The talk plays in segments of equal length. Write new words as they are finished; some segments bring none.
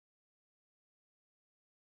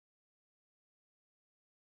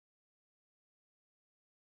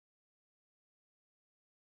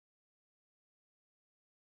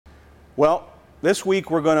Well, this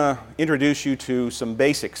week we're going to introduce you to some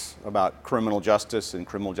basics about criminal justice and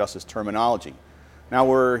criminal justice terminology. Now,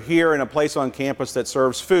 we're here in a place on campus that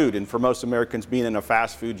serves food, and for most Americans, being in a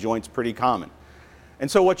fast food joint's pretty common.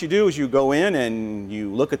 And so what you do is you go in and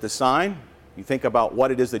you look at the sign, you think about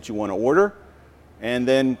what it is that you want to order, and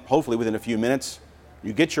then hopefully within a few minutes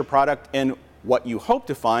you get your product, and what you hope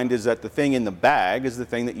to find is that the thing in the bag is the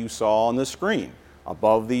thing that you saw on the screen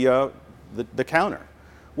above the counter.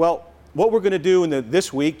 Well, what we're going to do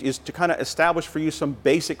this week is to kind of establish for you some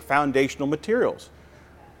basic foundational materials,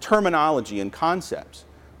 terminology and concepts.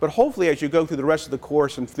 But hopefully as you go through the rest of the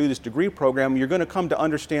course and through this degree program, you're going to come to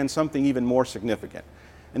understand something even more significant.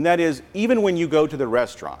 And that is, even when you go to the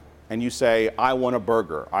restaurant and you say, I want a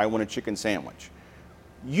burger, I want a chicken sandwich,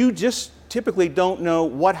 you just typically don't know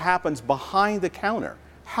what happens behind the counter.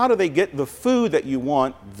 How do they get the food that you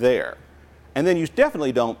want there? And then you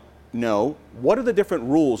definitely don't know what are the different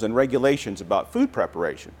rules and regulations about food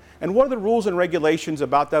preparation, and what are the rules and regulations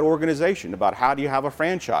about that organization, about how do you have a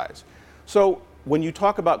franchise. So when you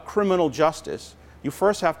talk about criminal justice, you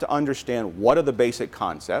first have to understand what are the basic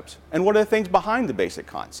concepts and what are the things behind the basic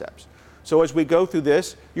concepts. So as we go through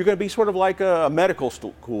this, you're going to be sort of like a medical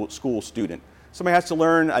school student. Somebody has to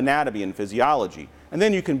learn anatomy and physiology, and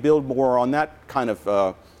then you can build more on that kind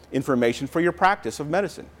of information for your practice of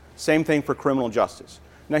medicine. Same thing for criminal justice.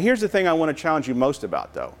 Now here's the thing I want to challenge you most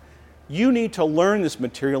about, though. You need to learn this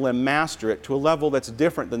material and master it to a level that's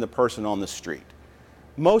different than the person on the street.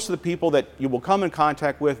 Most of the people that you will come in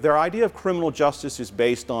contact with, their idea of criminal justice is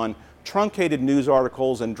based on truncated news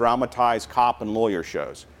articles and dramatized cop and lawyer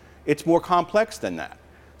shows. It's more complex than that.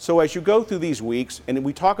 So as you go through these weeks and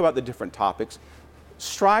we talk about the different topics,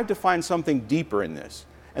 strive to find something deeper in this.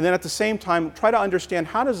 And then at the same time, try to understand,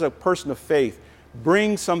 how does a person of faith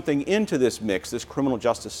bring something into this mix, this criminal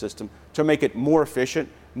justice system, to make it more efficient,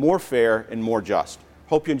 more fair, and more just.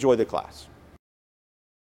 Hope you enjoy the class.